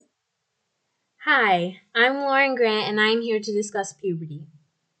Hi, I'm Lauren Grant and I'm here to discuss puberty.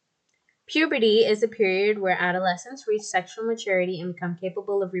 Puberty is a period where adolescents reach sexual maturity and become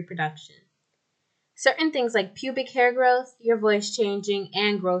capable of reproduction. Certain things like pubic hair growth, your voice changing,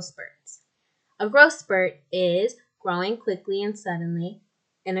 and growth spurts. A growth spurt is growing quickly and suddenly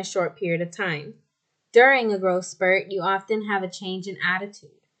in a short period of time. During a growth spurt, you often have a change in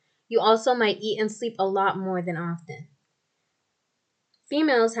attitude. You also might eat and sleep a lot more than often.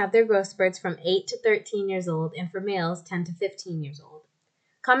 Females have their growth spurts from 8 to 13 years old, and for males, 10 to 15 years old.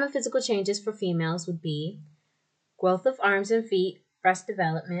 Common physical changes for females would be growth of arms and feet, breast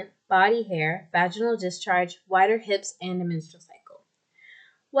development, body hair, vaginal discharge, wider hips, and a menstrual cycle.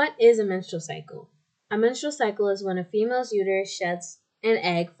 What is a menstrual cycle? A menstrual cycle is when a female's uterus sheds an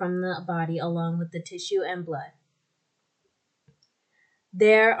egg from the body along with the tissue and blood.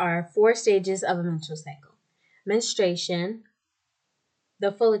 There are 4 stages of a menstrual cycle: menstruation,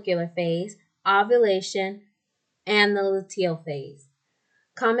 the follicular phase, ovulation, and the luteal phase.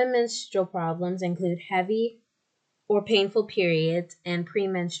 Common menstrual problems include heavy or painful periods and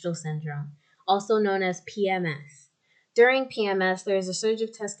premenstrual syndrome, also known as PMS. During PMS, there is a surge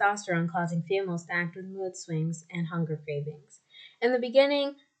of testosterone causing females to act with mood swings and hunger cravings. In the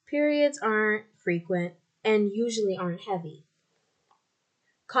beginning, periods aren't frequent and usually aren't heavy.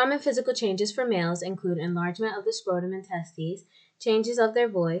 Common physical changes for males include enlargement of the scrotum and testes, changes of their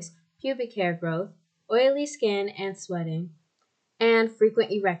voice, pubic hair growth, oily skin and sweating, and frequent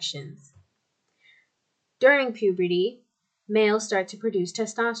erections. During puberty, males start to produce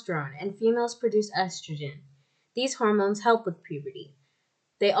testosterone and females produce estrogen. These hormones help with puberty.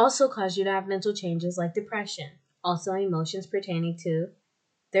 They also cause you to have mental changes like depression, also emotions pertaining to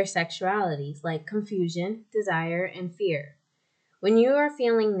their sexualities like confusion, desire, and fear. When you are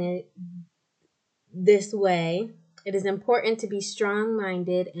feeling this way, it is important to be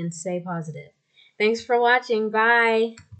strong-minded and stay positive. Thanks for watching. Bye.